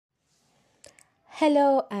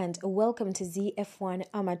Hello and welcome to ZF1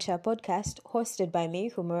 Amateur Podcast hosted by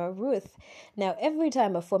me, Humura Ruth. Now, every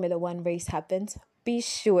time a Formula One race happens, be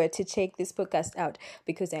sure to check this podcast out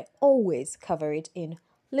because I always cover it in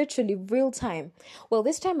literally real time. Well,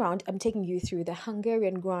 this time around, I'm taking you through the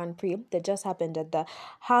Hungarian Grand Prix that just happened at the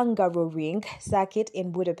Hungaroring circuit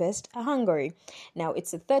in Budapest, Hungary. Now,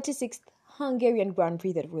 it's the 36th Hungarian Grand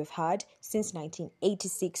Prix that we've had since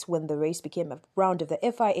 1986 when the race became a round of the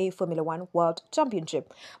FIA Formula One World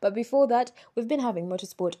Championship. But before that, we've been having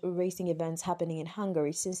motorsport racing events happening in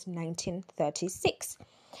Hungary since 1936.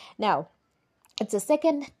 Now, it's the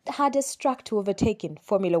second hardest track to overtake in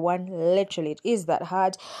Formula One. Literally, it is that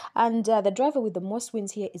hard. And the driver with the most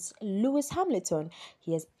wins here is Lewis Hamilton.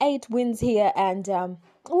 He has 8 wins here, and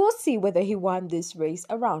we'll see whether he won this race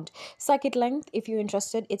around. Circuit length, if you're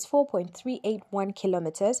interested, it's 4.381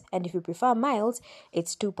 kilometers. And if you prefer miles,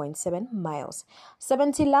 it's 2.7 miles.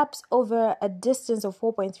 70 laps over a distance of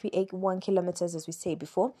 4.381 kilometers, as we said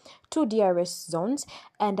before. 2 DRS zones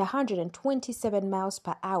and 127 miles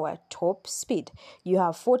per hour top speed. You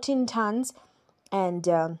have 14 turns, and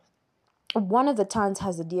one of the turns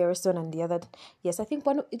has a DRS zone, and the other,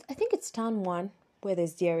 I think it's turn 1 where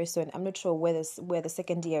there's DRS zone. I'm not sure where the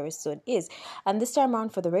second DRS zone is. And this time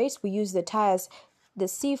around for the race, we use the tires the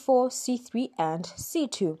C4, C3, and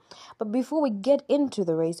C2. But before we get into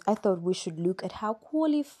the race, I thought we should look at how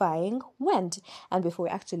qualifying went. And before we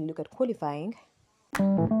actually look at qualifying,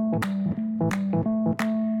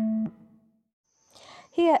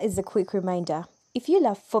 here is a quick reminder. If you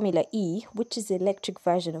love Formula E, which is the electric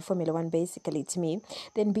version of Formula One basically to me,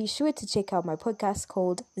 then be sure to check out my podcast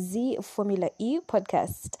called Z Formula E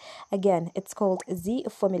Podcast. Again, it's called Z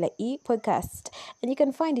Formula E Podcast, and you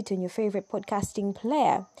can find it on your favorite podcasting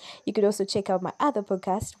player. You could also check out my other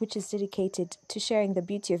podcast, which is dedicated to sharing the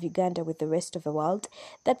beauty of Uganda with the rest of the world.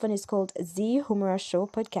 That one is called Z Humura Show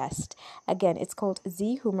Podcast. Again, it's called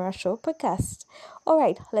Z Humura Show Podcast. All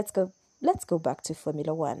right, let's go back to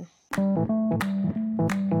Formula One.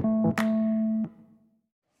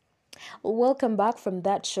 Welcome back from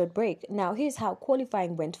that short break. Now, here's how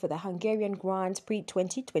qualifying went for the Hungarian Grand Prix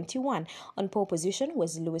 2021. On pole position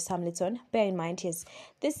was Lewis Hamilton. Bear in mind, his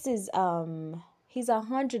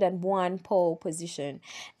 101 pole position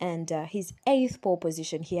and his 8th pole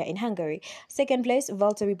position here in Hungary. Second place,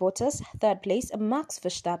 Valtteri Bottas. Third place, Max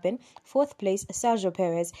Verstappen. Fourth place, Sergio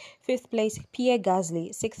Perez. Fifth place, Pierre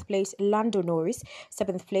Gasly. Sixth place, Lando Norris.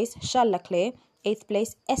 Seventh place, Charles Leclerc. 8th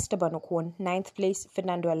place, Esteban Ocon. 9th place,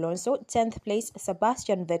 Fernando Alonso. 10th place,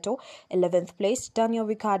 Sebastian Vettel. 11th place, Daniel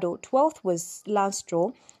Ricciardo. 12th was Lance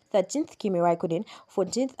Stroll. 13th, Kimi Raikkonen.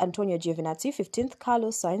 14th, Antonio Giovinazzi. 15th,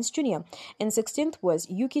 Carlos Sainz Jr. And 16th was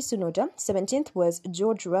Yuki Tsunoda. 17th was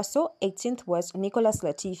George Russell. 18th was Nicolas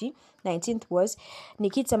Latifi. 19th was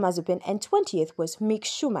Nikita Mazepin. And 20th was Mick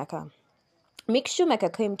Schumacher. Mick Schumacher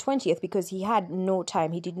came 20th because he had no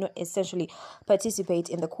time. He did not essentially participate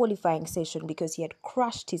in the qualifying session because he had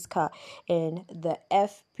crashed his car in the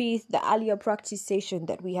earlier practice session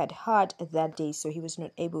that we had that day, so he was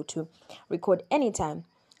not able to record any time.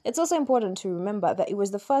 It's also important to remember that it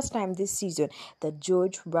was the first time this season that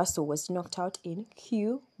George Russell was knocked out in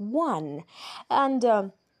Q1.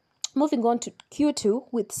 And moving on to Q2,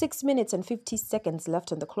 with 6 minutes and 50 seconds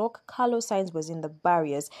left on the clock, Carlos Sainz was in the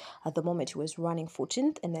barriers. At the moment, he was running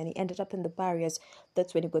 14th, and then he ended up in the barriers.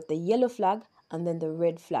 That's when he got the yellow flag and then the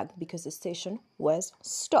red flag because the session was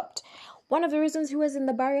stopped. One of the reasons he was in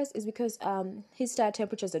the barriers is because his tire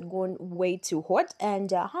temperatures had gone way too hot, and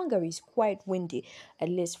Hungary is quite windy. At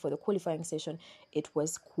least for the qualifying session, it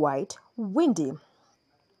was quite windy.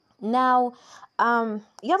 Now,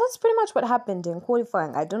 that's pretty much what happened in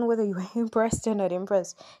qualifying. I don't know whether you were impressed or not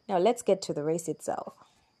impressed. Now, let's get to the race itself.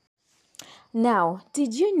 Now,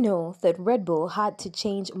 did you know that Red Bull had to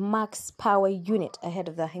change max power unit ahead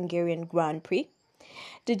of the Hungarian Grand Prix?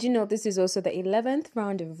 Did you know this is also the 11th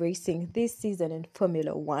round of racing this season in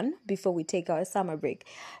Formula One before we take our summer break?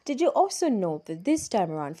 Did you also know that this time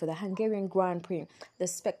around for the Hungarian Grand Prix, the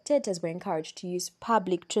spectators were encouraged to use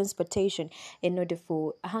public transportation in order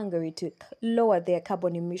for Hungary to lower their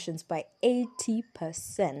carbon emissions by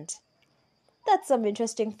 80%? That's some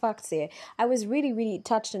interesting facts here. I was really, really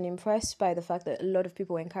touched and impressed by the fact that a lot of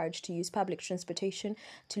people were encouraged to use public transportation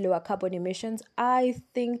to lower carbon emissions. I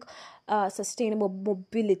think sustainable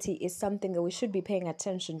mobility is something that we should be paying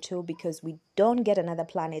attention to because we don't get another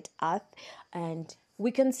planet Earth, and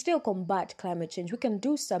we can still combat climate change. We can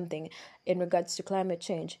do something in regards to climate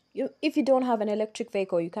change. If you don't have an electric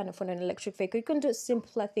vehicle, you can't afford an electric vehicle, you can do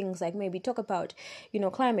simpler things like maybe talk about,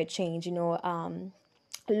 climate change,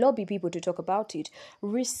 lobby people to talk about it.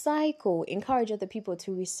 Recycle, encourage other people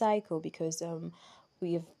to recycle, because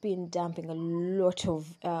we have been dumping a lot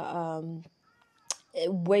of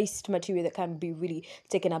waste material that can be really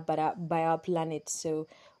taken up by our planet. So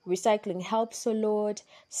recycling helps a lot.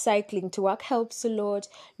 Cycling to work helps a lot.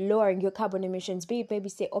 Lowering your carbon emissions, be it maybe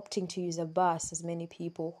say opting to use a bus, as many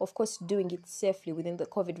people, of course doing it safely within the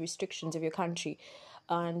COVID restrictions of your country,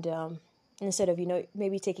 and instead of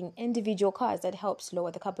maybe taking individual cars. That helps lower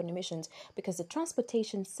the carbon emissions, because the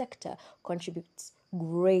transportation sector contributes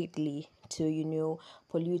greatly to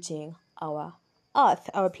polluting our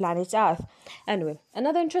planet Earth. Anyway,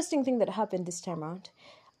 another interesting thing that happened this time around.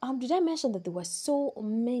 Did I mention that there were so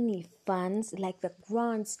many fans? Like, the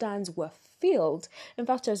grandstands were filled. In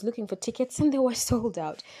fact, I was looking for tickets and they were sold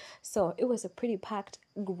out. So it was a pretty packed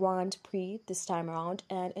Grand Prix this time around,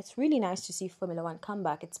 and it's really nice to see Formula One come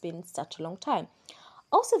back. It's been such a long time.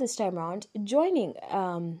 Also, this time around, joining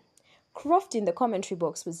Croft in the commentary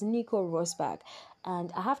box was Nico Rosberg,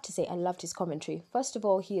 and I have to say I loved his commentary. First of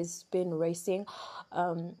all, he has been racing.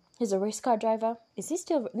 He's a race car driver. Is he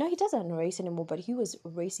still? No, he doesn't race anymore, but he was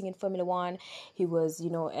racing in Formula One. He was,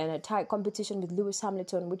 in a tight competition with Lewis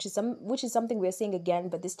Hamilton, which is something we're seeing again,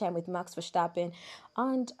 but this time with Max Verstappen.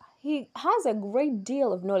 And he has a great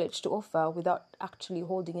deal of knowledge to offer without actually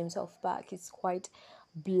holding himself back. He's quite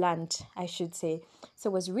blunt, I should say.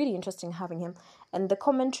 So it was really interesting having him in the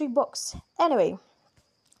commentary box. Anyway,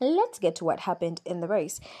 let's get to what happened in the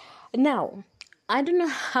race. Now, I don't know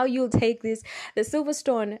how you'll take this. The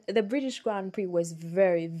Silverstone, the British Grand Prix, was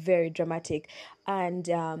very, very dramatic. And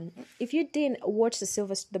if you didn't watch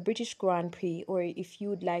the British Grand Prix, or if you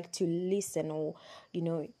would like to listen or,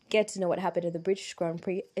 get to know what happened at the British Grand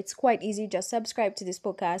Prix, it's quite easy. Just subscribe to this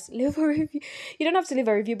podcast, leave a review. You don't have to leave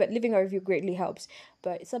a review, but leaving a review greatly helps.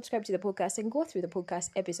 But subscribe to the podcast and go through the podcast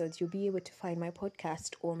episodes. You'll be able to find my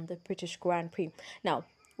podcast on the British Grand Prix. Now,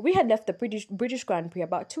 we had left the British Grand Prix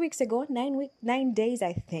about 2 weeks ago, 9 days,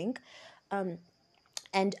 I think.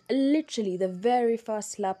 And literally the very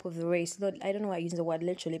first lap of the race, I don't know why I use the word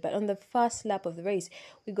literally, but on the first lap of the race,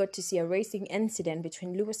 we got to see a racing incident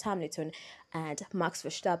between Lewis Hamilton and Max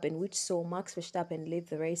Verstappen, which saw Max Verstappen leave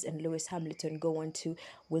the race and Lewis Hamilton go on to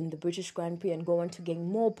win the British Grand Prix and go on to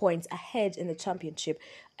gain more points ahead in the championship,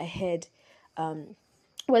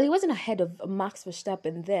 well, he wasn't ahead of Max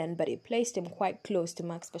Verstappen then, but it placed him quite close to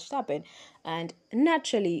Max Verstappen. And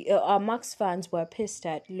naturally, our Max fans were pissed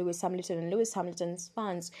at Lewis Hamilton, and Lewis Hamilton's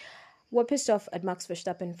fans were pissed off at Max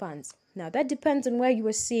Verstappen fans. Now, that depends on where you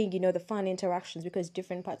were seeing, the fan interactions, because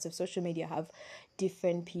different parts of social media have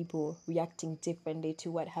different people reacting differently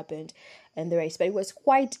to what happened in the race. But it was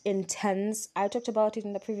quite intense. I talked about it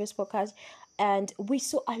in the previous podcast, and we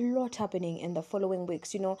saw a lot happening in the following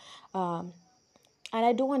weeks, and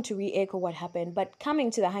I don't want to re-echo what happened, but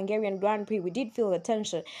coming to the Hungarian Grand Prix, we did feel the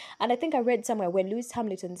tension. And I think I read somewhere when Lewis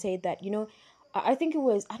Hamilton said that, I think it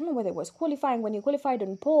was, I don't know whether it was qualifying, when he qualified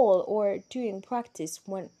on pole, or during practice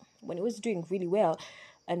when he was doing really well.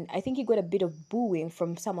 And I think he got a bit of booing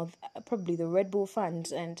from some of probably the Red Bull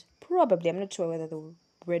fans, and probably, I'm not sure whether the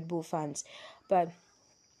Red Bull fans, and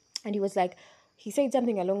he was like, he said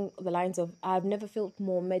something along the lines of, I've never felt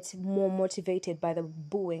more motivated by the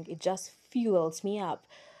booing. It just fuels me up.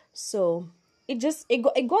 So it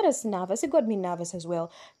got us nervous. It got me nervous as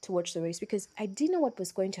well to watch the race, because I didn't know what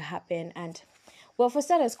was going to happen. And well, for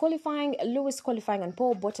starters, Lewis qualifying on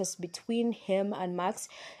pole, Bottas between him and Max,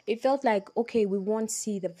 it felt like, okay, we won't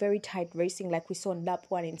see the very tight racing like we saw in lap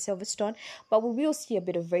 1 in Silverstone, but we will see a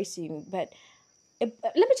bit of racing. But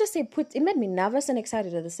let me just say, it made me nervous and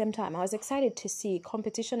excited at the same time. I was excited to see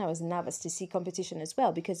competition. I was nervous to see competition as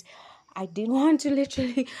well, because I didn't want to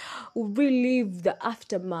literally relive the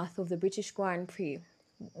aftermath of the British Grand Prix.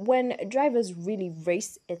 When drivers really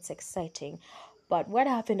race, it's exciting. But what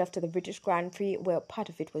happened after the British Grand Prix, well, part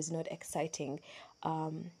of it was not exciting.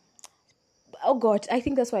 Oh God, I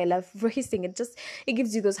think that's why I love racing. It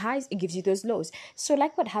gives you those highs, it gives you those lows. So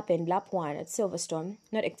like what happened lap 1 at Silverstone,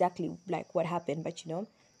 not exactly like what happened, but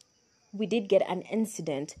we did get an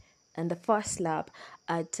incident in the first lap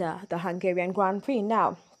at the Hungarian Grand Prix.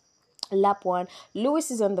 Now, lap 1,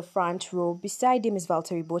 Lewis is on the front row. Beside him is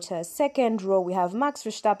Valtteri Bottas. Second row, we have Max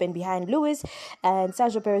Verstappen behind Lewis, and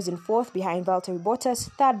Sergio Perez in fourth behind Valtteri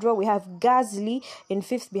Bottas. Third row, we have Gasly in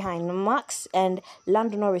fifth behind Max, and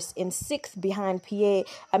Lando Norris in sixth behind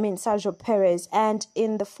Sergio Perez. And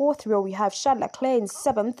in the fourth row, we have Charles Leclerc in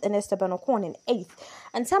seventh and Esteban Ocon in eighth.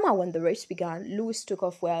 And somehow when the race began, Lewis took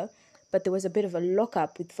off well, but there was a bit of a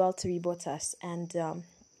lock-up with Valtteri Bottas, and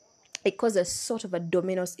it caused a sort of a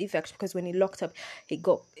dominoes effect, because when he locked up,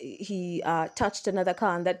 he touched another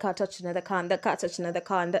car, and that car touched another car, and that car touched another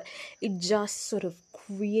car, and that it just sort of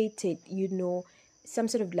created, some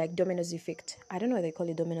sort of like dominoes effect. I don't know why they call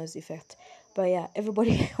it dominoes effect, but yeah,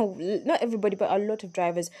 everybody, not everybody, but a lot of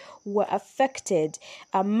drivers were affected.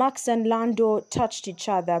 Max and Lando touched each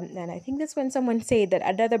other, and I think that's when someone said that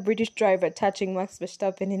another British driver touching Max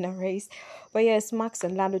Verstappen in a race. But yes, Max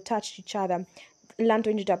and Lando touched each other. Lando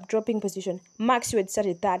ended up dropping position. Max, who had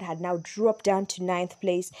started third, had now dropped down to 9th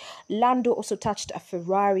place. Lando also touched a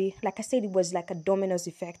Ferrari. Like I said, it was like a dominoes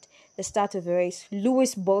effect. The start of the race.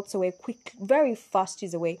 Lewis bolts away quick, very fast.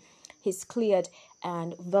 He's away. He's cleared,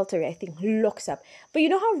 and Valtteri, I think, locks up. But you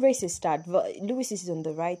know how races start. Lewis is on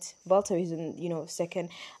the right. Valtteri is on, second,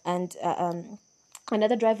 and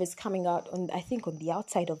another driver is coming out on the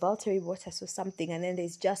outside of Valtteri Bottas or something, and then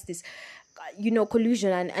there's just this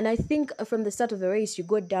collusion, and I think from the start of the race you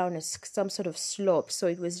go down some sort of slope, so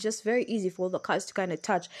it was just very easy for all the cars to kind of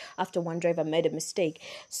touch after one driver made a mistake.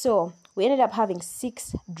 So we ended up having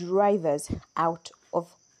 6 drivers out of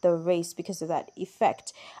the race because of that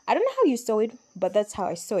effect. I don't know how you saw it, but that's how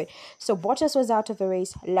I saw it. So Bottas was out of the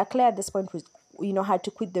race. Leclerc at this point was had to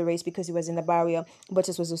quit the race because he was in the barrier.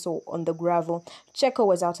 Bottas was also on the gravel. Checo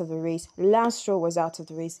was out of the race. Lance Stroll was out of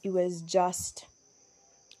the race. It was just,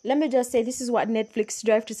 let me just say, this is what Netflix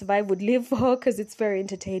Drive to Survive would live for, because it's very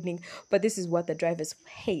entertaining. But this is what the drivers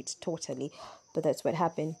hate totally. But that's what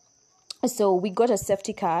happened. So we got a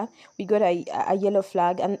safety car, we got a yellow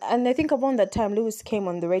flag, and I think around that time Lewis came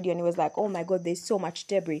on the radio and he was like, oh my god, there's so much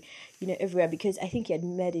debris, everywhere, because I think he had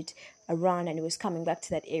made it around and he was coming back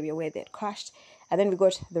to that area where they had crashed. And then we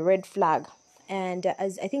got the red flag, and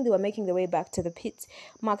as I think they were making their way back to the pits,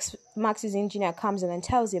 Max's engineer comes in and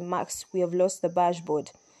tells him, Max, we have lost the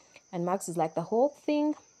dashboard. And Max is like, the whole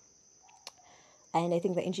thing? And I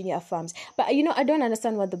think the engineer affirms. But, I don't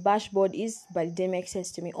understand what the dashboard is, but it didn't make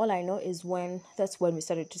sense to me. All I know is that's when we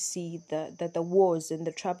started to see the wars and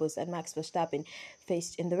the troubles that Max Verstappen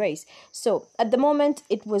faced in the race. So, at the moment,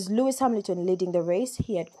 it was Lewis Hamilton leading the race.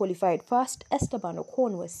 He had qualified first. Esteban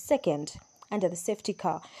Ocon was second under the safety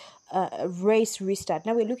car race restart.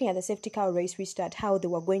 Now we're looking at the safety car race restart, how they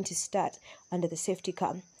were going to start under the safety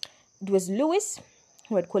car. It was Lewis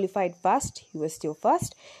who had qualified first. He was still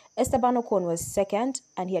first. Esteban Ocon was second,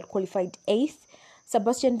 and he had qualified 8th.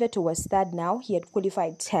 Sebastian Vettel was third now. He had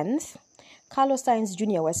qualified 10th. Carlos Sainz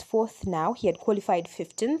Jr. was 4th now. He had qualified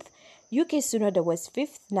 15th. Yuki Tsunoda was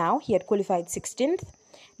 5th now. He had qualified 16th.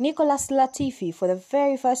 Nicolas Latifi, for the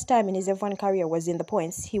very first time in his F1 career, was in the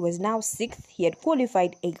points. He was now 6th. He had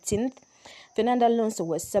qualified 18th. Fernando Alonso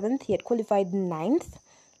was 7th. He had qualified 9th.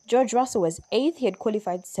 George Russell was 8th. He had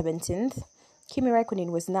qualified 17th. Kimi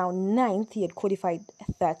Raikkonen was now 9th. He had qualified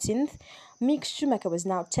 13th. Mick Schumacher was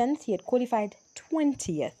now 10th. He had qualified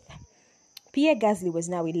 20th. Pierre Gasly was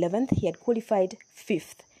now 11th. He had qualified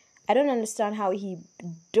 5th. I don't understand how he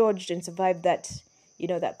dodged and survived that,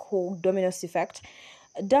 that whole dominoes effect.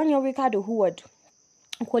 Daniel Ricciardo, who had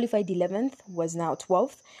qualified 11th, was now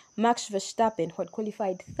 12th. Max Verstappen, who had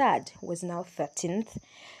qualified 3rd, was now 13th.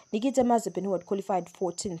 Nikita Mazepin, who had qualified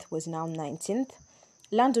 14th, was now 19th.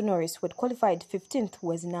 Lando Norris, who had qualified 15th,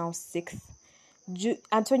 was now 6th.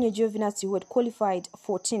 Antonio Giovinazzi, who had qualified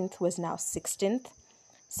 14th, was now 16th.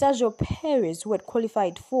 Sergio Perez, who had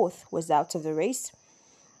qualified 4th, was out of the race.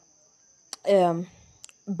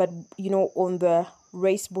 But, on the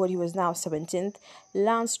race board, he was now 17th.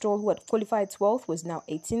 Lance Stroll, who had qualified 12th, was now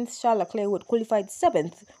 18th. Charles Leclerc, who had qualified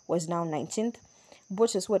 7th, was now 19th.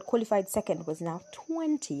 Bottas, who had qualified 2nd, was now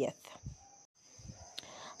 20th.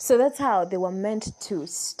 So that's how they were meant to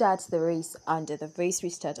start the race under the race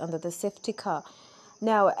restart, under the safety car.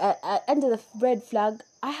 Now, under the red flag,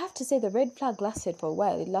 I have to say the red flag lasted for a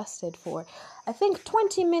while. It lasted for, I think,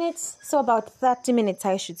 20 minutes. So about 30 minutes,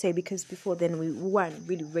 I should say, because before then we weren't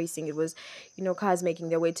really racing. It was, cars making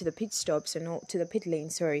their way to the pit stops and to the pit lane,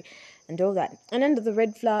 and all that. And under the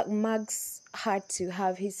red flag, Max had to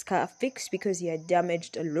have his car fixed because he had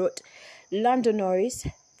damaged a lot. Lando Norris,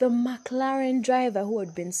 the McLaren driver who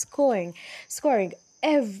had been scoring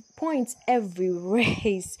points every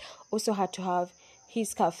race, also had to have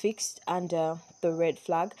his car fixed under the red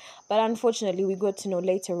flag. But unfortunately, we got to know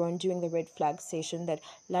later on during the red flag session that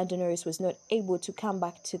Lando Norris was not able to come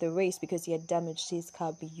back to the race because he had damaged his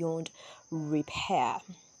car beyond repair.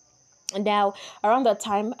 Now, around that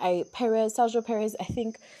time, Sergio Perez, I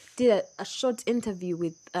think, did a short interview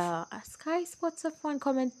with a Sky Sports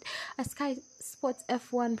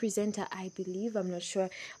F1 presenter, I believe. I'm not sure.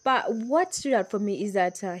 But what stood out for me is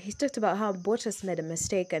that he talked about how Bottas made a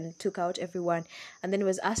mistake and took out everyone, and then he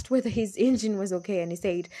was asked whether his engine was okay, and he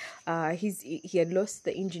said he had lost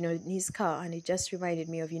the engine in his car, and it just reminded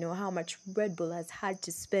me of how much Red Bull has had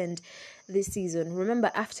to spend this season.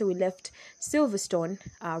 Remember, after we left Silverstone,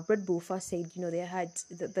 Red Bull first said they had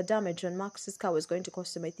the damage on Max's car was going to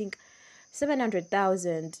cost them, I think,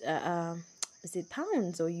 700,000 is it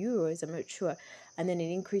pounds or euros? I'm not sure. And then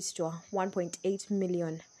it increased to 1.8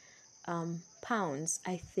 million pounds,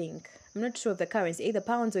 I think. I'm not sure of the currency, either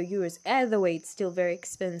pounds or euros. Either way, it's still very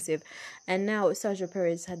expensive. And now Sergio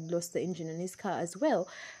Perez had lost the engine in his car as well.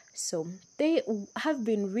 So they have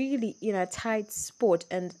been really in a tight spot,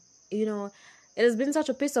 and it has been such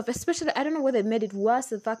a piss off. Especially, I don't know whether it made it worse,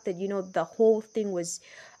 the fact that the whole thing was.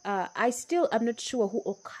 I'm not sure who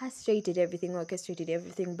orchestrated everything,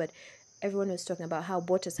 but everyone was talking about how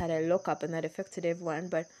Bottas had a lockup and that affected everyone.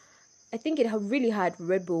 But I think it really had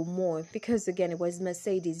Red Bull more, because again, it was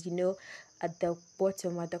Mercedes, at the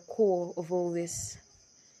bottom, at the core of all this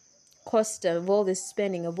cost, of all this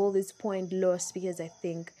spending, of all this point loss, because I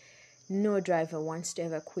think no driver wants to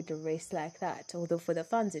ever quit a race like that. Although for the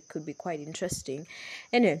fans, it could be quite interesting.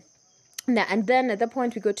 Anyway. Now, and then at that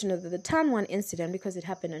point, we got to know that the Turn 1 incident, because it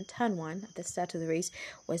happened on Turn 1 at the start of the race,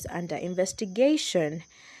 was under investigation.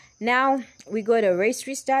 Now, we got a race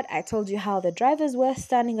restart. I told you how the drivers were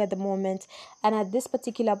standing at the moment, and at this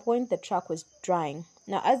particular point, the track was drying.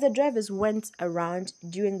 Now, as the drivers went around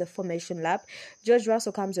during the formation lap, George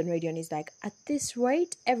Russell comes on radio and he's like, at this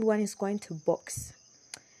rate, everyone is going to box.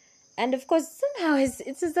 And of course, somehow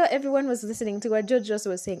it's as though everyone was listening to what George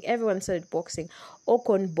Russell was saying. Everyone started boxing.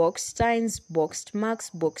 Ocon boxed, Sainz boxed, Max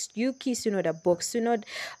boxed, Yuki Tsunoda boxed,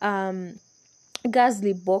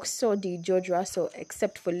 Gasly boxed, so did George Russell,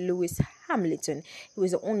 except for Lewis Hamilton. He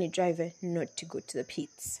was the only driver not to go to the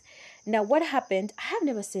pits. Now, what happened? I have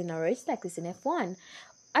never seen a race like this in F1.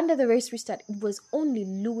 Under the race restart, it was only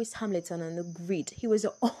Lewis Hamilton on the grid. He was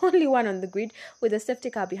the only one on the grid with a safety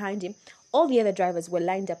car behind him. All the other drivers were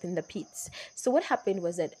lined up in the pits. So what happened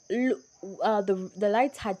was that the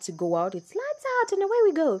lights had to go out. It's lights out and away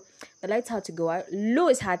we go. The lights had to go out.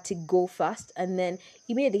 Lewis had to go first, and then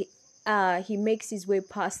he makes his way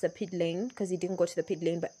past the pit lane, because he didn't go to the pit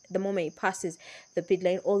lane, but the moment he passes the pit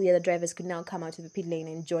lane, all the other drivers could now come out to the pit lane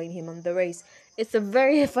and join him on the race. It's the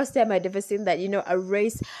very first time I'd ever seen that, a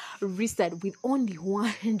race restart with only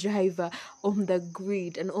one driver on the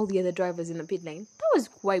grid and all the other drivers in the pit lane. That was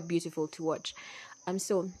quite beautiful to watch.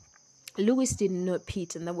 So Lewis did not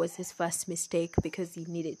pit, and that was his first mistake, because he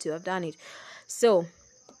needed to have done it. So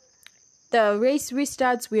the race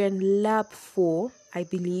restarts. We're in lap 4, I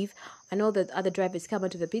believe. I know that other drivers come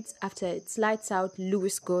out of the pits. After it's lights out,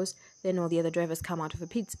 Lewis goes. Then all the other drivers come out of the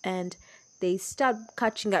pits, and they start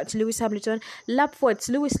catching up to Lewis Hamilton. Lap 4, it's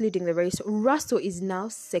Lewis leading the race. Russell is now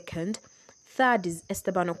second. Third is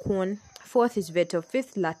Esteban Ocon. Fourth is Vettel.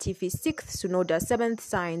 Fifth, Latifi. Sixth, Tsunoda. Seventh,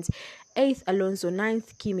 Sainz. Eighth, Alonso.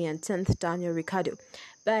 Ninth, Kimi. And 10th, Daniel Ricciardo.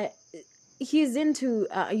 But he's into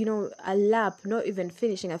a lap, not even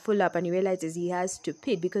finishing a full lap, and he realizes he has to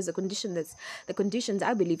pit, because the conditions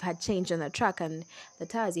I believe had changed on the track, and the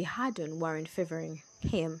tires he had on weren't favoring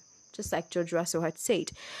him, just like George Russell had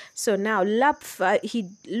said. So now lap 5,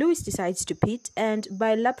 Lewis decides to pit, and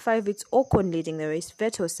by lap 5 it's Ocon leading the race,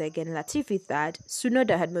 Vettel second, Latifi third,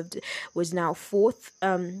 Tsunoda was now fourth,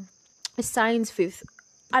 Sainz fifth,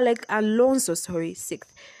 Alonso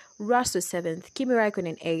 6th, Russell 7th, Kimi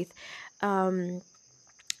Raikkonen 8th,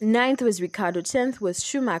 9th was Ricciardo, 10th was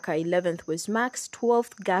Schumacher, 11th was Max,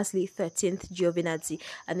 12th Gasly, 13th Giovinazzi,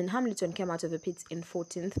 and then Hamilton came out of the pits in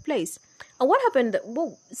 14th place. And what happened?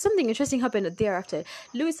 Well, something interesting happened thereafter.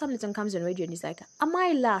 Lewis Hamilton comes on radio and he's like, "Am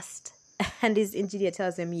I last?" And his engineer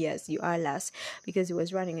tells him, "Yes, you are last," because he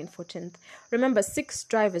was running in 14th. Remember, 6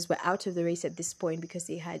 drivers were out of the race at this point because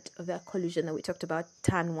they had that collision that we talked about,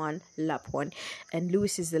 turn 1, lap 1. And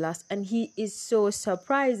Lewis is the last. And he is so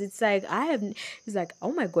surprised. It's like, he's like,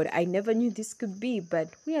 "Oh my God, I never knew this could be." But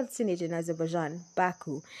we had seen it in Azerbaijan,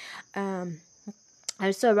 Baku.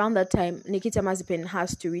 And so around that time, Nikita Mazepin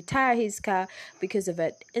has to retire his car because of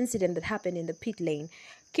an incident that happened in the pit lane.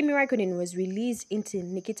 Kimi Raikkonen was released into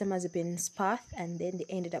Nikita Mazepin's path, and then they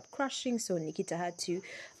ended up crashing, so Nikita had to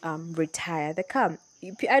retire the car.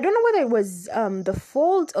 I don't know whether it was the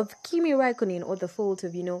fault of Kimi Raikkonen or the fault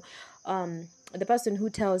of, the person who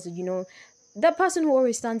tells, that person who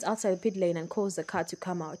always stands outside the pit lane and calls the car to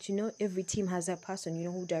come out. Every team has that person,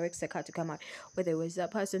 who directs the car to come out. Whether it was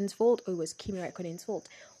that person's fault or it was Kimi Raikkonen's fault.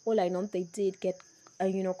 All I know, they did get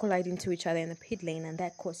colliding to each other in the pit lane, and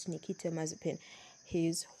that cost Nikita Mazepin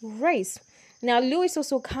his race. Now,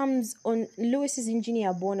 Lewis's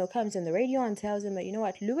engineer Bono comes on the radio and tells him that, you know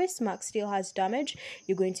what, Lewis, Max still has damage.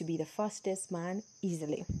 You're going to be the fastest man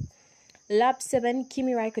easily. Lap 7,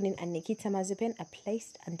 Kimi Raikkonen and Nikita Mazepin are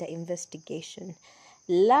placed under investigation.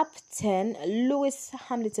 Lap 10, Lewis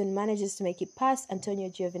Hamilton manages to make it past Antonio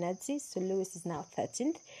Giovinazzi, so Lewis is now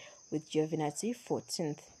 13th with Giovinazzi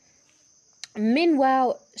 14th.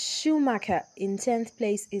 Meanwhile, Schumacher in 10th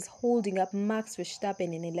place is holding up Max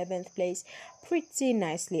Verstappen in 11th place pretty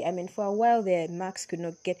nicely. I mean, for a while there, Max could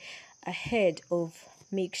not get ahead of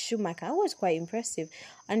Mick Schumacher. That was quite impressive.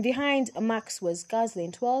 And behind Max was Gasly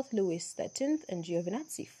in 12th, Lewis 13th, and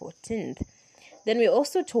Giovinazzi 14th. Then we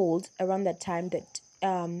also told around that time that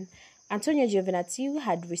Antonio Giovinazzi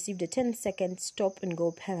had received a 10-second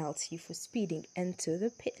stop-and-go penalty for speeding into the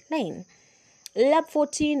pit lane. Lap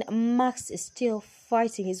 14, Max is still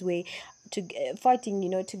fighting his way to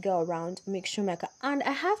go around Mick Schumacher. And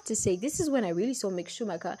I have to say, this is when I really saw Mick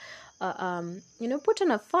Schumacher, put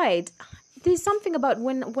on a fight. There's something about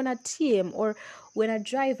when a team or when a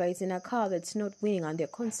driver is in a car that's not winning and they're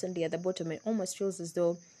constantly at the bottom, it almost feels as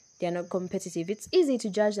though they're not competitive. It's easy to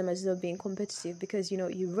judge them as not being competitive because,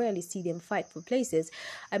 you rarely see them fight for places.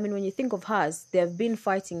 I mean, when you think of Haas, they've been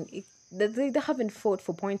fighting. They haven't fought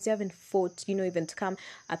for points. They haven't fought, even to come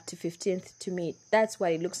up to 15th to me. That's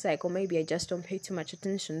what it looks like. Or maybe I just don't pay too much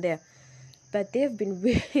attention there. But they've been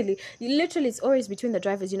literally, it's always between the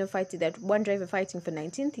drivers, fighting, that one driver fighting for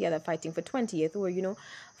 19th, the other fighting for 20th, or,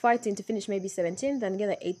 fighting to finish maybe 17th and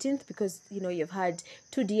get the 18th because, you've had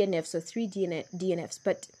 2 DNFs or 3 DNFs.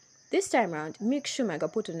 But this time around, Mick Schumacher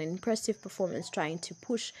put on an impressive performance trying to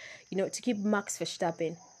push, to keep Max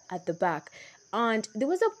Verstappen at the back. And there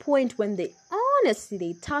was a point when they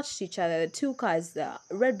touched each other. The two cars, the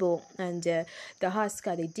Red Bull and the Haas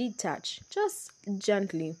car, they did touch just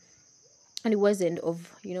gently. And it wasn't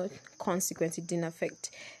of, consequence. It didn't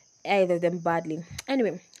affect either of them badly.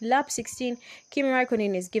 Anyway, lap 16, Kimi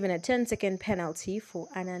Raikkonen is given a 10-second penalty for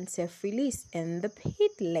an unsafe release in the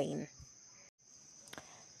pit lane.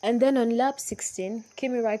 And then on lap 16,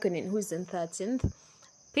 Kimi Raikkonen, who's in 13th,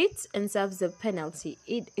 pits and serves the penalty.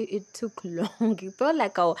 It took long. It felt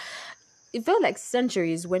like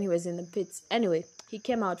centuries when he was in the pits. Anyway, he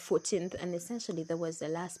came out 14th, and essentially that was the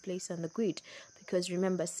last place on the grid because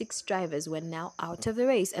remember, 6 drivers were now out of the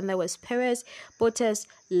race, and there was Perez, Bottas,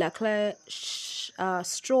 Leclerc,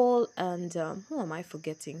 Stroll, and who am I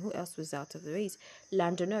forgetting? Who else was out of the race?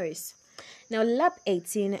 Lando Norris. Now, lap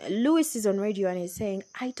 18, Lewis is on radio and he's saying,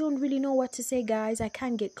 I don't really know what to say, guys. I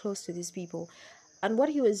can't get close to these people. And what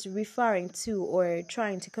he was referring to or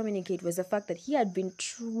trying to communicate was the fact that he had been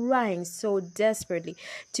trying so desperately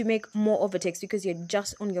to make more overtakes because he had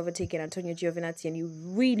just only overtaken Antonio Giovinazzi and he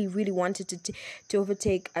really, really wanted to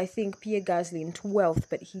overtake, I think, Pierre Gasly in 12th,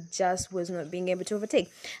 but he just was not being able to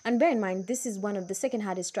overtake. And bear in mind, this is one of the second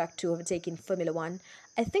hardest track to overtake in Formula One.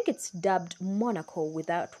 I think it's dubbed Monaco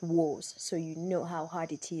without walls, so you know how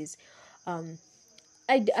hard it is.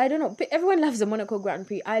 I don't know. Everyone loves the Monaco Grand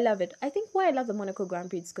Prix. I love it. I think why I love the Monaco Grand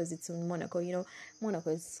Prix is because it's in Monaco. Monaco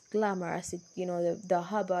is glamorous. The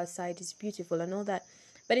harbor side is beautiful and all that.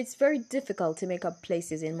 But it's very difficult to make up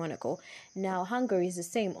places in Monaco. Now, Hungary is the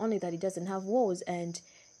same, only that it doesn't have walls and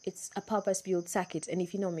it's a purpose-built circuit. And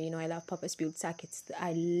if you know me, I love purpose-built circuits.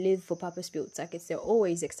 I live for purpose-built circuits. They're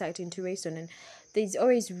always exciting to race on, and there's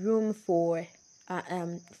always room for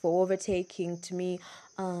overtaking to me,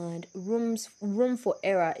 and room for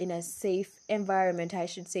error in a safe environment, I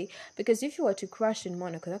should say, because if you were to crash in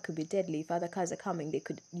Monaco, that could be deadly. If other cars are coming, they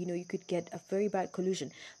could, you could get a very bad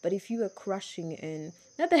collision. But if you were crashing in,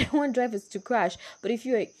 not that I want drivers to crash, but if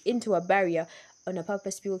you were into a barrier on a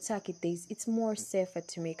purpose-built circuit, it's more safer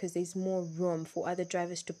to me because there's more room for other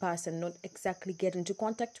drivers to pass and not exactly get into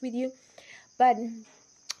contact with you. But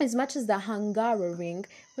as much as the Hungaroring,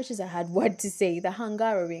 which is a hard word to say, the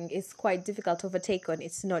Hungaroring is quite difficult to overtake on.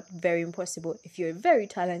 It's not very impossible if you're a very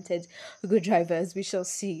talented, good driver, as we shall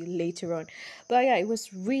see later on. But yeah, it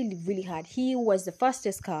was really, really hard. He was the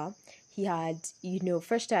fastest car. He had,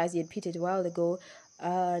 fresh tires. He had pitted a while ago.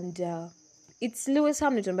 And it's Lewis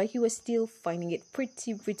Hamilton, but he was still finding it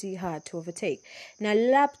pretty hard to overtake. Now,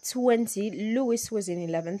 lap 20, Lewis was in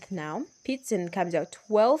 11th now. Pits and comes out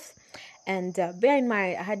 12th. And bear in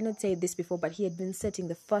mind, I had not said this before, but he had been setting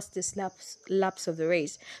the fastest laps of the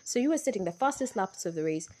race. So he was setting the fastest laps of the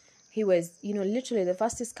race. He was, literally the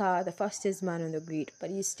fastest car, the fastest man on the grid,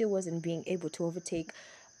 but he still wasn't being able to overtake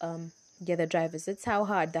the other drivers. That's how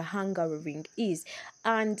hard the Hungaroring is.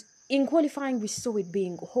 And in qualifying, we saw it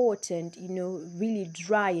being hot and, really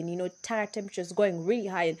dry, and, tire temperatures going really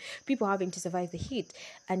high and people having to survive the heat.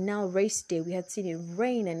 And now race day, we had seen it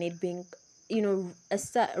rain and it being,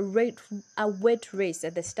 a wet race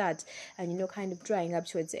at the start, and, kind of drying up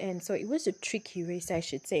towards the end. So it was a tricky race, I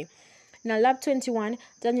should say. Now, lap 21,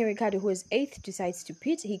 Daniel Ricciardo, who was 8th, decides to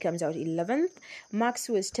pit. He comes out 11th. Max,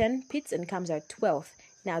 who was 10, pits and comes out 12th.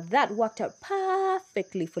 Now, that worked out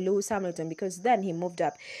perfectly for Lewis Hamilton, because then he moved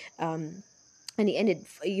up and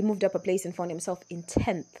he moved up a place and found himself in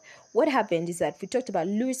 10th. What happened is that we talked about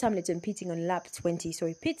Lewis Hamilton pitting on lap 20. So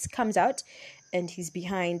he pits, comes out, and he's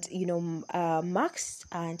behind, Max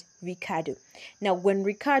and Ricciardo. Now, when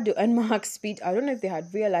Ricciardo and Max pit, I don't know if they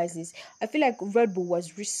had realized this. I feel like Red Bull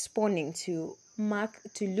was responding to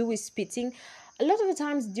Lewis pitting. A lot of the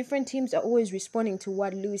times, different teams are always responding to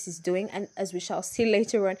what Lewis is doing, and as we shall see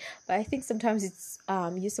later on. But I think sometimes it's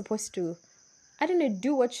you're supposed to, I don't know,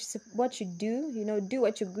 do what you do, do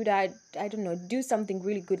what you're good at. I don't know, do something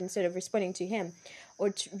really good instead of responding to him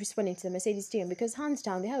or responding to the Mercedes team, because hands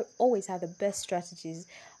down, they always have the best strategies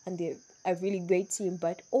and they're a really great team,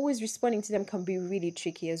 but always responding to them can be really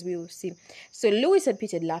tricky, as we will see. So Lewis had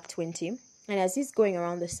pitted lap 20, and as he's going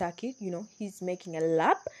around the circuit, he's making a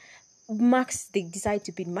lap. They decide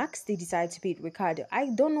to beat Ricciardo. I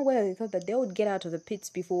don't know whether they thought that they would get out of the pits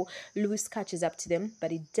before Lewis catches up to them,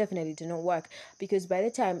 but it definitely did not work, because by the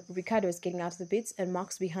time Ricciardo was getting out of the pits and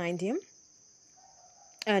Max behind him,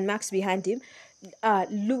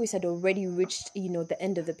 Lewis had already reached, the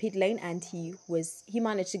end of the pit lane, and he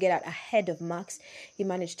managed to get out ahead of Max. He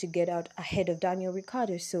managed to get out ahead of Daniel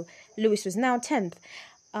Ricciardo. So Lewis was now 10th.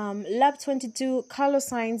 Lap 22, Carlos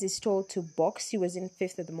Sainz is told to box. He was in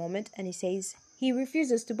 5th at the moment, and he says he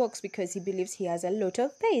refuses to box because he believes he has a lot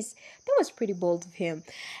of pace. That was pretty bold of him.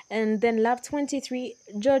 And then lap 23,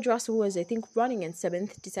 George Russell was, I think, running in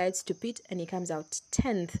 7th, decides to pit, and he comes out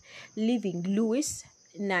 10th, leaving Lewis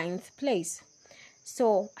 9th place.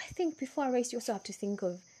 So I think before a race, you also have to think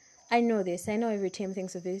of, I know every team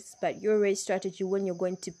thinks of this, but your race strategy when you're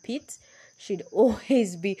going to pit should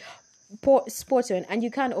always be spot on, and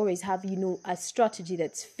you can't always have a strategy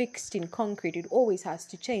that's fixed in concrete. It always has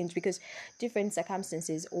to change, because different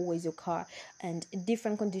circumstances always occur and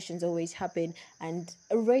different conditions always happen, and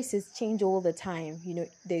races change all the time.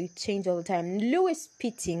 They change all the time. Lewis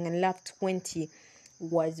pitting in lap 20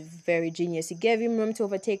 was very genius. It gave him room to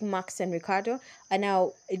overtake Max and Ricciardo, and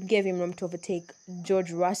now it gave him room to overtake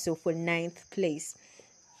George Russell for 9th place.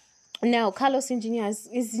 Now, his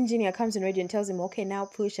engineer comes on radio and tells him, okay, now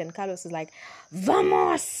push. And Carlos is like,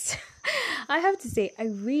 vamos! I have to say, I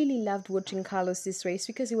really loved watching Carlos this race,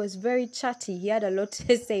 because he was very chatty. He had a lot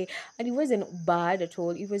to say, and he wasn't bad at all.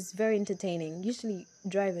 It was very entertaining. Usually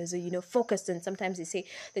drivers are, focused, and sometimes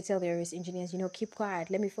they tell their race engineers, keep quiet,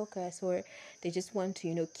 let me focus, or they just want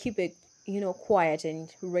to, keep it, quiet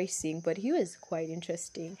and racing. But he was quite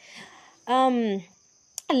interesting.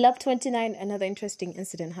 Lap 29, another interesting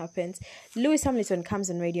incident happens. Lewis Hamilton comes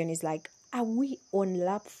on radio and is like, are we on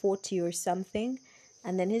lap 40 or something?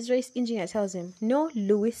 And then his race engineer tells him, no,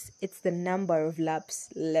 Lewis, it's the number of laps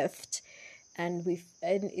left. And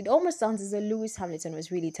it almost sounds as though Lewis Hamilton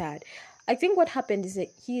was really tired. I think what happened is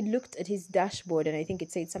that he looked at his dashboard, and I think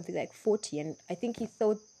it said something like 40, and I think he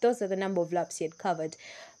thought those are the number of laps he had covered,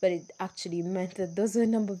 but it actually meant that those are the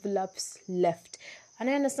number of laps left. And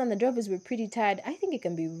I understand the drivers were pretty tired. I think it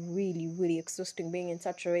can be really, really exhausting being in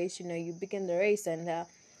such a race. You begin the race and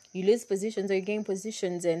you lose positions or you gain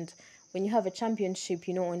positions. And when you have a championship,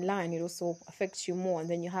 online, it also affects you more. And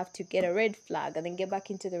then you have to get a red flag and then get back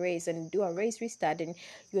into the race and do a race restart. And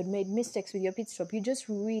you had made mistakes with your pit stop. You just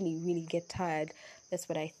really, really get tired. That's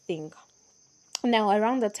what I think. Now,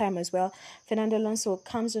 around that time as well, Fernando Alonso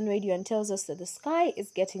comes on radio and tells us that the sky is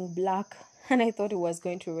getting black, and I thought it was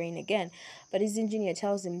going to rain again, but his engineer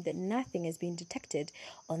tells him that nothing has been detected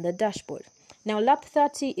on the dashboard. Now, lap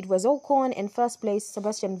 30, it was Ocon in first place,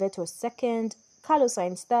 Sebastian Vettel second, Carlos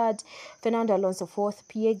Sainz third, Fernando Alonso fourth,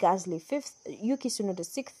 Pierre Gasly fifth, Yuki Tsunoda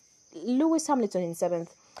sixth, Lewis Hamilton in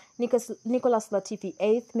seventh, Nicolas Latifi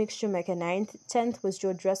 8th, Mick Schumacher 9th, 10th was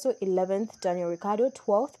George Russell, 11th Daniel Ricciardo,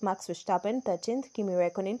 12th Max Verstappen, 13th Kimi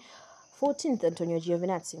Räikkönen, 14th Antonio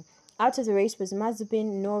Giovinazzi. Out of the race was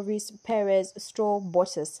Mazepin, Norris, Perez, Stroll,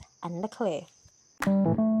 Bottas, and Leclerc.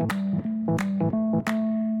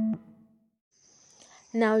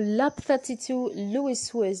 Now, lap 32,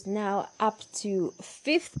 Lewis was now up to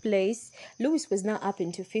fifth place. Lewis was now up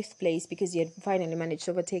into fifth place because he had finally managed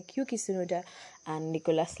to overtake Yuki Tsunoda and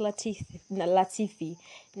Nicolas Latifi.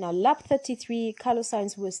 Now, lap 33, Carlos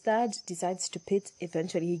Sainz was third, decides to pit.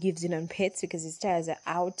 Eventually, he gives in on pits because his tires are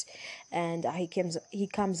out, and he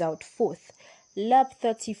comes out fourth. Lap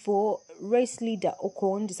 34, race leader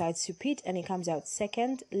Ocon decides to pit and he comes out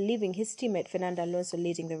second, leaving his teammate Fernando Alonso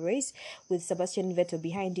leading the race, with Sebastian Vettel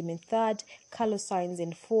behind him in third, Carlos Sainz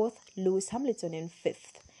in fourth, Lewis Hamilton in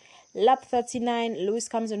fifth. Lap 39, Lewis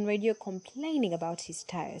comes on radio complaining about his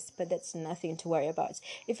tires, but that's nothing to worry about.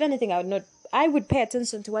 If anything, I would pay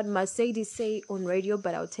attention to what Mercedes say on radio,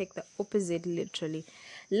 but I'll take the opposite literally.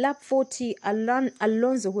 Lap 40,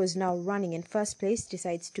 Alonso, who is now running in first place,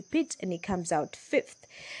 decides to pit and he comes out fifth.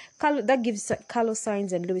 That gives Carlos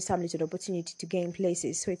Sainz and Lewis Hamilton the opportunity to gain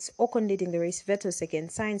places. So it's Ocon leading the race, Vettel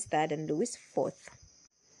second, Sainz third, and Lewis fourth.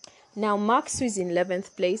 Now, Max, who is in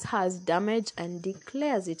 11th place, has damage and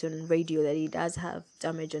declares it on radio that he does have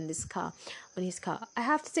damage on his car. I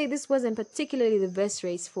have to say this wasn't particularly the best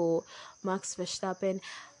race for Max Verstappen,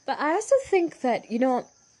 but I also think that,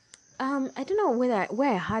 I don't know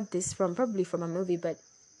where I had this from, probably from a movie, but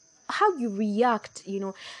how you react,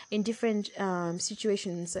 in different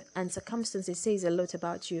situations and circumstances says a lot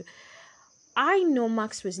about you. I know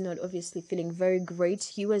Max was not obviously feeling very great.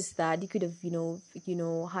 He was sad. He could have,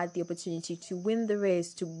 had the opportunity to win the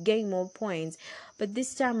race, to gain more points. But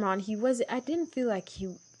this time around, I didn't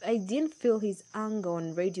feel his anger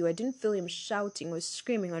on radio. I didn't feel him shouting or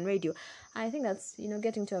screaming on radio. I think that's,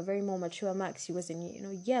 getting to a very more mature Max. He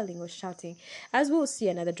wasn't, yelling or shouting, as we'll see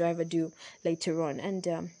another driver do later on. And,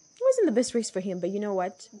 it wasn't the best race for him, but you know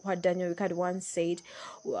what Daniel Ricciardo once said,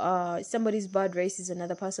 somebody's bad race is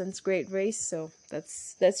another person's great race. So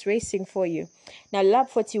that's racing for you. Now,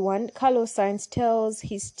 lap 41, Carlos Sainz tells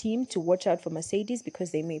his team to watch out for Mercedes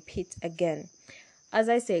because they may pit again. As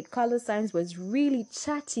I said, Carlos Sainz was really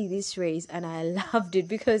chatty this race, and I loved it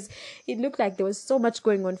because it looked like there was so much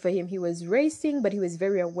going on for him. He was racing, but he was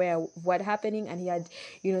very aware of what's happening, and he had,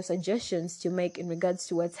 suggestions to make in regards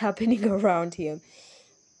to what's happening around him.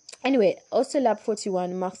 Anyway, also lap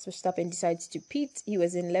 41, Max Verstappen decides to pit. He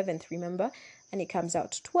was in 11th, remember, and he comes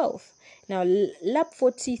out 12th. Now, lap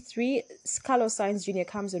 43, Carlos Sainz Jr.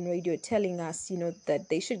 comes on radio telling us, that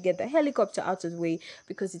they should get the helicopter out of the way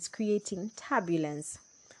because it's creating turbulence.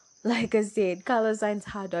 Like I said, Carlos Sainz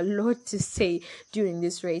had a lot to say during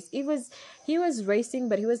this race. He was racing,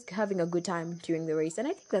 but he was having a good time during the race, and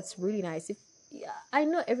I think that's really nice. I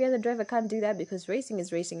know every other driver can't do that because racing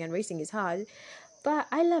is racing and racing is hard. But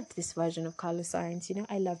I loved this version of Carlos Sainz,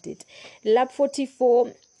 I loved it. Lap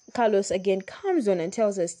 44, Carlos again comes on and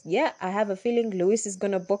tells us, yeah, I have a feeling Lewis is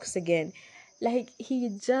going to box again. Like,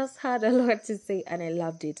 he just had a lot to say and I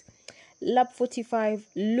loved it. Lap 45,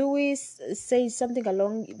 Lewis says something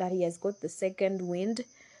along that he has got the second wind.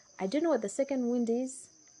 I don't know what the second wind is.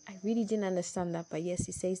 I really didn't understand that, but yes,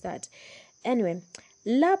 he says that. Anyway,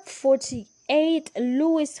 lap 48,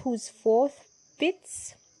 Lewis, who's fourth,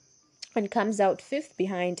 pits and comes out fifth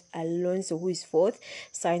behind Alonso, who is fourth,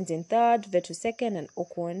 Sainz in third, Vettel second, and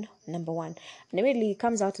Ocon number one. And immediately he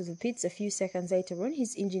comes out of the pits a few seconds later on.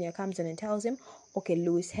 His engineer comes in and tells him, okay,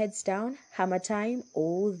 Lewis, heads down, hammer time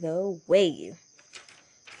all the way.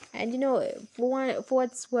 And for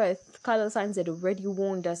what's worth, Carlos Sainz had already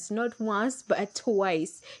warned us not once but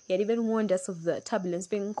twice. He had even warned us of the turbulence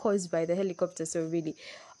being caused by the helicopter. So really,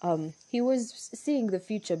 he was seeing the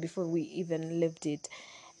future before we even lived it.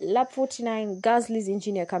 Lap 49, Gasly's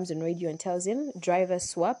engineer comes on radio and tells him driver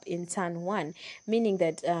swap in turn 1, meaning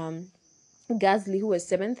that Gasly, who was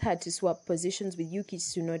 7th, had to swap positions with Yuki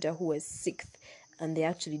Tsunoda, who was 6th, and they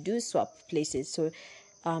actually do swap places. So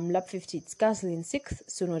lap 50, it's Gasly in 6th,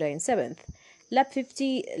 Tsunoda in 7th. Lap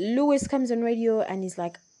 50, Lewis comes on radio and he's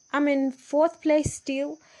like, I'm in 4th place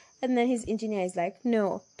still. And then his engineer is like,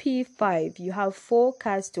 no, P5, you have 4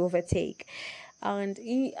 cars to overtake. And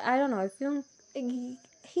I don't know, I feel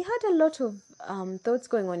he had a lot of thoughts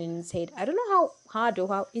going on in his head. I don't know how hard or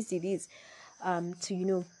how easy it is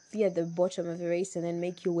to, be at the bottom of the race and then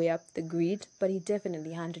make your way up the grid, but he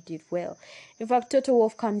definitely handled it well. In fact, Toto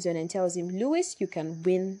Wolff comes on and tells him, Lewis, you can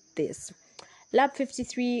win this. Lap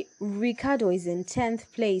 53, Ricciardo is in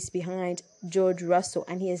 10th place behind George Russell,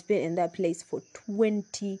 and he has been in that place for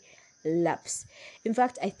 20 laps. In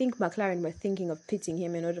fact, I think McLaren were thinking of pitting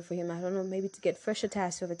him in order for him, I don't know, maybe to get fresher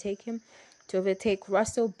tires to overtake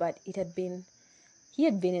Russell, but he had been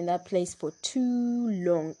in that place for too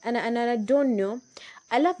long. And I don't know.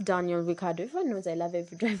 I love Daniel Ricciardo. Everyone knows I love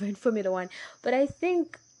every driver in Formula 1. But I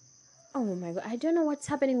think, oh my God, I don't know what's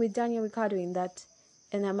happening with Daniel Ricciardo in that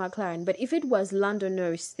in a McLaren. But if it was Lando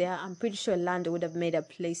Norris there, I'm pretty sure Lando would have made up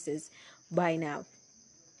places by now.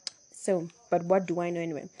 So, but what do I know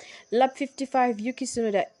anyway? Lap 55, Yuki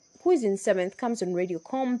Tsunoda, who is in 7th, comes on radio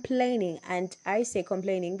complaining, and I say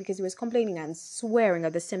complaining because he was complaining and swearing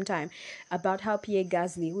at the same time about how Pierre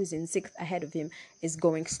Gasly, who is in 6th ahead of him, is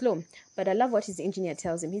going slow. But I love what his engineer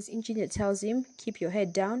tells him. His engineer tells him, keep your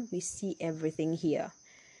head down, we see everything here.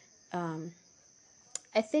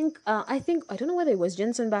 I think I don't know whether it was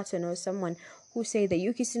Jenson Button or someone who said that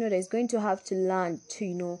Yuki Tsunoda is going to have to learn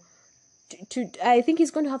to I think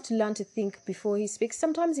he's going to have to learn to think before he speaks.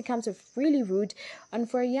 Sometimes he comes off really rude, and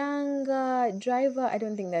for a young driver, I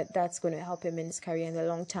don't think that that's going to help him in his career in the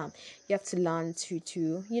long term. You have to learn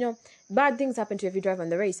to bad things happen to every driver on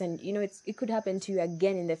the race, and it could happen to you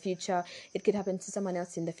again in the future. It could happen to someone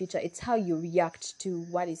else in the future. It's how you react to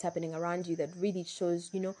what is happening around you that really shows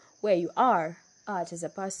where you are at as a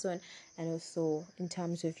person, and also in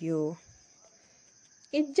terms of your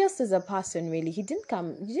just as a person, really. He didn't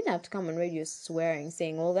have to come on radio swearing,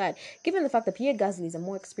 saying all that, given the fact that Pierre Gasly is a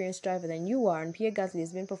more experienced driver than you are, and Pierre Gasly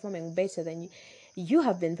has been performing better than you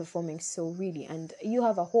have been performing. So really, and you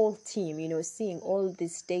have a whole team seeing all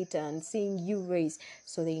this data and seeing you race,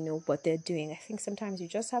 so they know what they're doing. I think sometimes you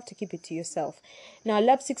just have to keep it to yourself. Now,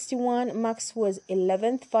 lap 61, Max was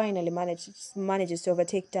 11th, finally manages to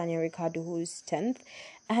overtake Daniel Ricciardo, who's 10th.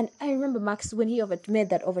 And I remember Max, when he made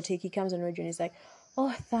that overtake, he comes on radio and he's like,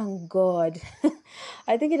 oh, thank God.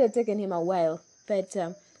 I think it had taken him a while. But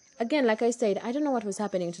again, like I said, I don't know what was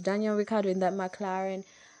happening to Daniel Ricciardo in that McLaren,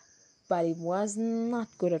 but it was not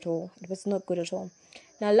good at all. It was not good at all.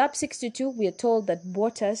 Now, lap 62, we are told that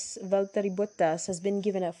Valtteri Bottas, has been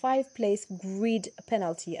given a 5-place grid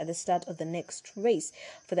penalty at the start of the next race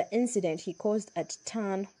for the incident he caused at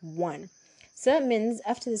turn 1. So that means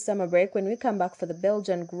after the summer break, when we come back for the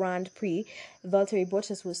Belgian Grand Prix, Valtteri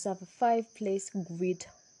Bottas will serve a 5-place grid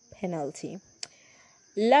penalty.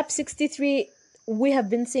 Lap 63, we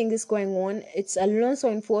have been seeing this going on. It's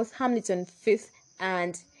Alonso in 4th, Hamilton 5th,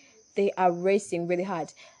 and they are racing really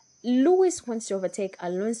hard. Lewis wants to overtake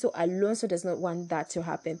Alonso. Alonso does not want that to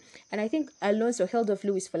happen. And I think Alonso held off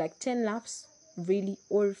Lewis for like 10 laps, really,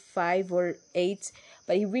 or 5 or 8.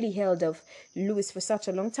 But he really held off Lewis for such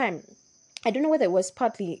a long time. I don't know whether it was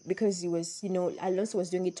partly because he was, Alonso was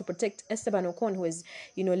doing it to protect Esteban Ocon, who was,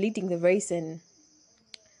 leading the race,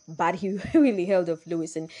 but he really held off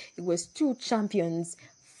Lewis, and it was two champions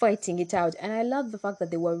fighting it out. And I love the fact that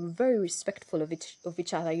they were very respectful of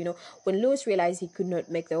each other. When Lewis realized he could not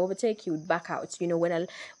make the overtake, he would back out.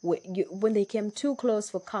 When they came too close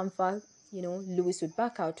for comfort, Lewis would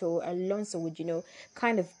back out, or Alonso would,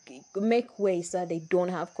 kind of make way so that they don't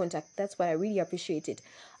have contact. That's what I really appreciated.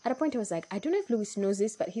 At a point, I was like, I don't know if Lewis knows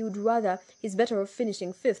this, but he's better off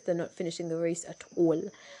finishing 5th than not finishing the race at all.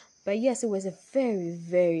 But yes, it was a very,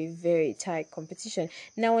 very, very tight competition.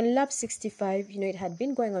 Now, on lap 65, it had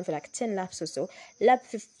been going on for like 10 laps or so. Lap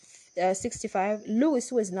 65, Lewis,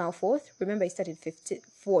 who is now 4th, remember he started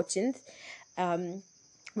 14th,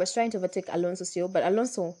 was trying to overtake Alonso still, but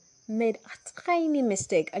Alonso made a tiny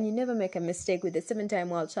mistake, and you never make a mistake with the 7-time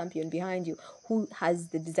world champion behind you who has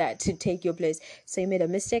the desire to take your place. So he made a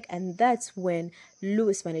mistake, and that's when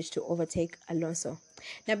Lewis managed to overtake Alonso.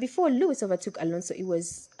 Now, before Lewis overtook Alonso, it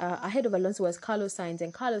was ahead of Alonso was Carlos Sainz,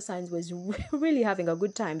 and Carlos Sainz was really having a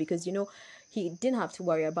good time because he didn't have to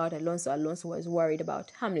worry about Alonso. Alonso was worried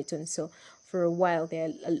about Hamilton. So for a while there,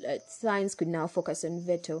 Sainz could now focus on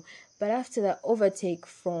Vettel. But after the overtake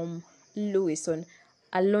from Lewis on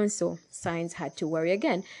Alonso, Sainz had to worry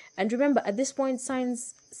again. And remember, at this point,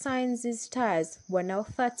 Sainz's tires were now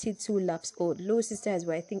 32 laps old. Lewis's tires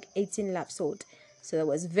were, I think, 18 laps old. So that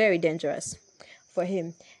was very dangerous for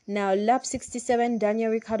him. Now, lap 67,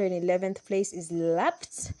 Daniel Ricciardo in 11th place is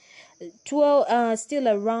lapped. Still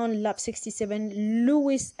around lap 67,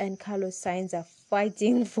 Lewis and Carlos Sainz are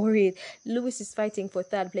fighting for it. Lewis is fighting for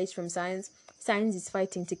 3rd place from Sainz. Sainz is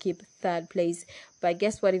fighting to keep 3rd place. But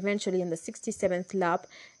guess what? Eventually, in the 67th lap,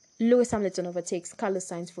 Lewis Hamilton overtakes Carlos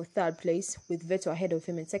Sainz for 3rd place, with Vettel ahead of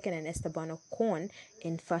him in 2nd and Esteban Ocon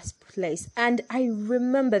in 1st place. And I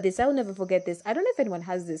remember this. I'll never forget this. I don't know if anyone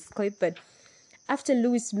has this clip, but after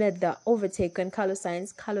Lewis made the overtake on Carlos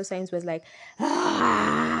Sainz was like,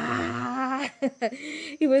 ah!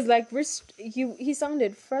 He was like, he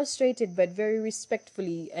sounded frustrated, but very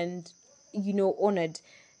respectfully and, honored.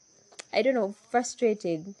 I don't know,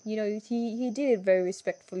 frustrated. He did it very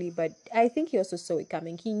respectfully, but I think he also saw it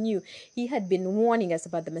coming. He knew. He had been warning us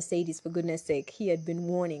about the Mercedes, for goodness sake. He had been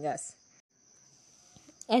warning us.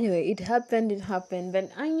 Anyway, it happened. But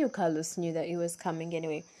I knew Carlos knew that it was coming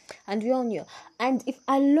anyway. And we all knew. And if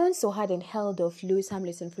Alonso hadn't held off Lewis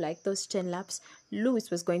Hamilton for like those 10 laps, Lewis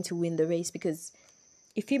was going to win the race because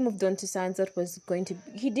if he moved on to Sainz, that was going to...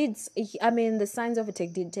 the Sainz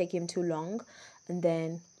overtake did take him too long. And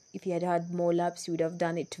then if he had had more laps, he would have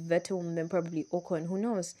done it to Vettel and then probably Ocon. Who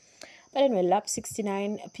knows? But anyway, lap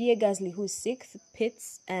 69, Pierre Gasly, who's 6th,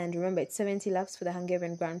 pits. And remember, it's 70 laps for the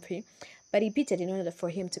Hungarian Grand Prix. But he pitted in order for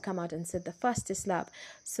him to come out and set the fastest lap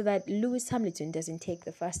so that Lewis Hamilton doesn't take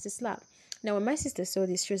the fastest lap. Now, when my sister saw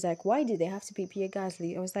this, she was like, why did they have to pit Pierre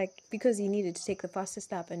Gasly? I was like, because he needed to take the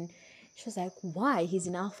fastest lap. And she was like, why? He's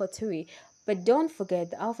in AlphaTauri. But don't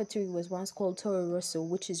forget, the AlphaTauri was once called Toro Rosso,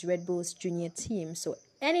 which is Red Bull's junior team. So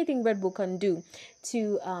anything Red Bull can do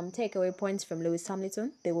to take away points from Lewis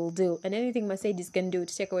Hamilton, they will do. And anything Mercedes can do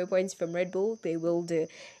to take away points from Red Bull, they will do.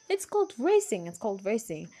 It's called racing.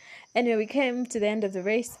 Anyway, we came to the end of the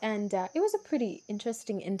race, and it was a pretty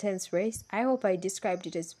interesting, intense race. I hope I described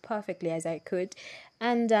it as perfectly as I could.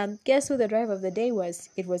 And guess who the driver of the day was?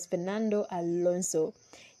 It was Fernando Alonso.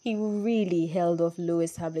 He really held off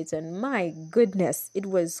Lewis Hamilton. My goodness, it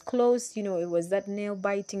was close. It was that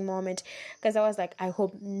nail-biting moment. Because I was like, I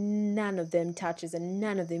hope none of them touches and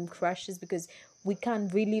none of them crashes, because we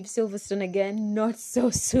can't relive Silverstone again. Not so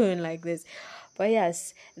soon like this. But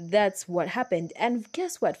yes, that's what happened. And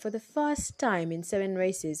guess what? For the first time in 7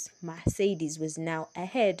 races, Mercedes was now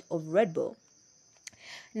ahead of Red Bull.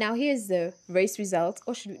 Now here's the race results.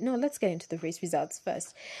 Let's get into the race results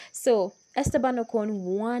first. So Esteban Ocon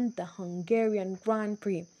won the Hungarian Grand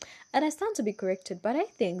Prix. And I stand to be corrected, but I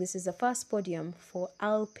think this is the first podium for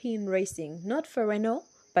Alpine Racing, not for Renault,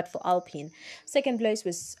 but for Alpine. Second place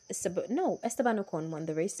was Esteban Ocon won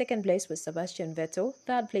the race. Second place was Sebastian Vettel.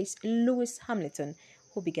 Third place, Lewis Hamilton,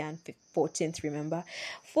 who began 14th, remember.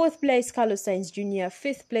 Fourth place, Carlos Sainz Jr.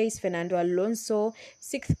 Fifth place, Fernando Alonso.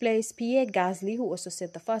 Sixth place, Pierre Gasly, who also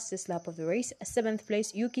set the fastest lap of the race. Seventh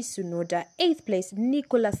place, Yuki Tsunoda. Eighth place,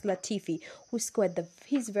 Nicolas Latifi, who scored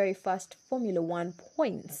his very first Formula One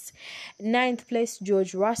points. Ninth place,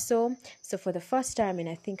 George Russell. So for the first time in,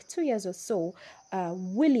 I think, 2 years or so,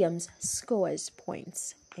 Williams scores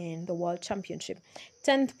points in the World Championship.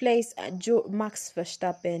 10th place, Max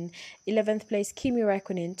Verstappen. 11th place, Kimi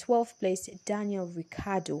Raikkonen. 12th place, Daniel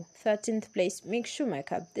Ricciardo. 13th place, Mick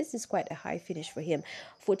Schumacher. This is quite a high finish for him.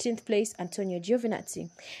 14th place, Antonio Giovinazzi.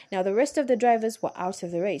 Now, the rest of the drivers were out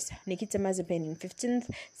of the race. Nikita Mazepin in 15th.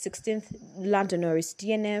 16th, Lando Norris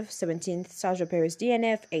DNF. 17th, Sergio Perez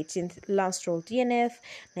DNF. 18th, Lance Stroll DNF.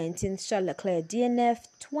 19th, Charles Leclerc DNF.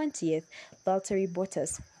 20th, Valtteri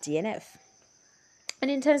Bottas DNF. An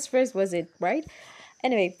intense race, was it, right?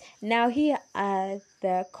 Anyway, now here are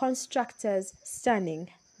the constructors standing.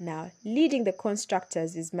 Now, leading the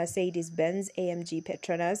constructors is Mercedes-Benz AMG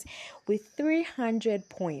Petronas with 300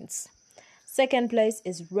 points. Second place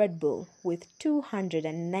is Red Bull with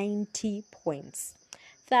 290 points.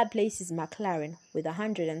 Third place is McLaren with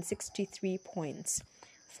 163 points.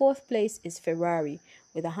 Fourth place is Ferrari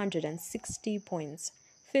with 160 points.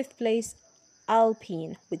 Fifth place,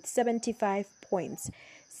 Alpine with 75 points.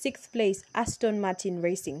 Sixth place, Aston Martin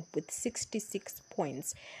Racing with 66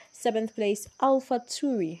 points. Seventh place,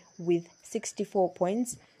 AlphaTauri with 64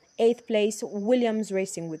 points. Eighth place, Williams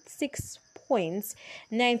Racing with 6 points.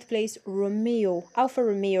 Ninth place, Alfa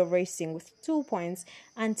Romeo Racing with 2 points.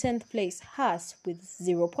 And 10th place, Haas with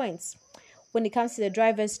 0 points. When it comes to the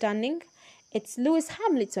drivers standing, it's Lewis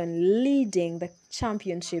Hamilton leading the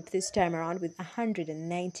championship this time around with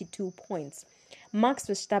 192 points. Max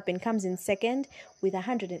Verstappen comes in second with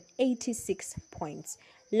 186 points.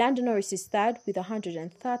 Lando Norris is third with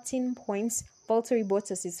 113 points. Valtteri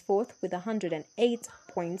Bottas is fourth with 108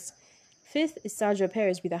 points. Fifth is Sergio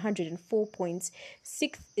Perez with 104 points.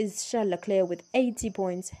 Sixth is Charles Leclerc with 80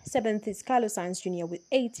 points. Seventh is Carlos Sainz Jr. with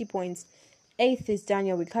 80 points. Eighth is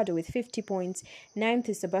Daniel Ricciardo with 50 points. Ninth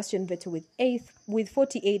is Sebastian Vettel with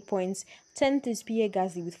 48 points. 10th is Pierre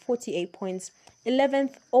Gasly with 48 points.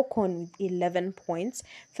 11th, Ocon with 11 points.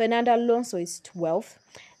 Fernando Alonso is 12th.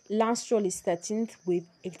 Lance Stroll is 13th with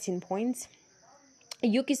 18 points.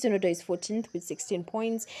 Yuki Tsunoda is 14th with 16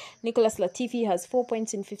 points. Nicolas Latifi has 4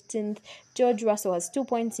 points in 15th. George Russell has 2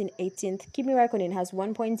 points in 18th. Kimi Raikkonen has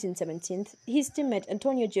 1 point in 17th. His teammate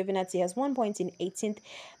Antonio Giovinazzi has 1 point in 18th.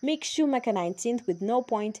 Mick Schumacher 19th with no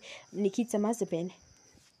point. Nikita Mazepin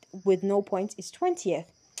with no point is 20th.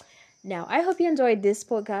 Now, I hope you enjoyed this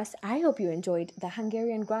podcast. I hope you enjoyed the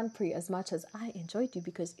Hungarian Grand Prix as much as I enjoyed it,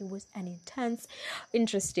 because it was an intense,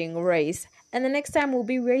 interesting race. And the next time we'll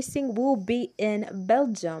be racing will be in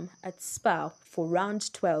Belgium at Spa for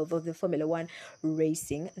round 12 of the Formula One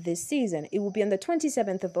racing this season. It will be on the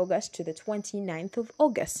 27th of August to the 29th of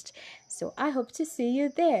August. So I hope to see you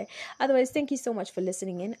there. Otherwise, thank you so much for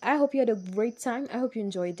listening in. I hope you had a great time. I hope you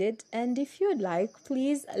enjoyed it. And if you'd like,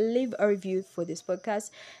 please leave a review for this podcast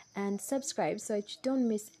and subscribe so that you don't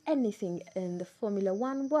miss anything in the Formula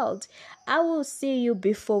One world. I will see you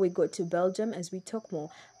before we go to Belgium as we talk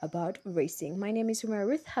more about racing. My name is Rumara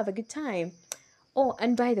Ruth. Have a good time. Oh,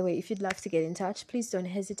 and by the way, if you'd love to get in touch, please don't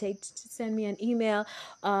hesitate to send me an email.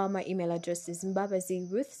 My email address is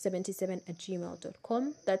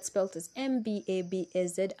mbabaziruth77@gmail.com. That's spelled as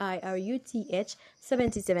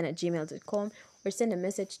MBABAZIRUTH77@gmail.com. Or send a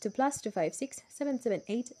message to +256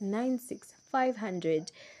 778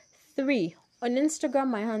 96500. 3. On Instagram,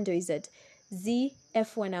 my handle is at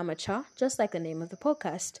ZF1Amateur, just like the name of the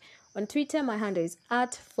podcast. On Twitter, my handle is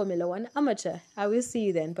at Formula One Amateur. I will see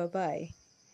you then. Bye-bye.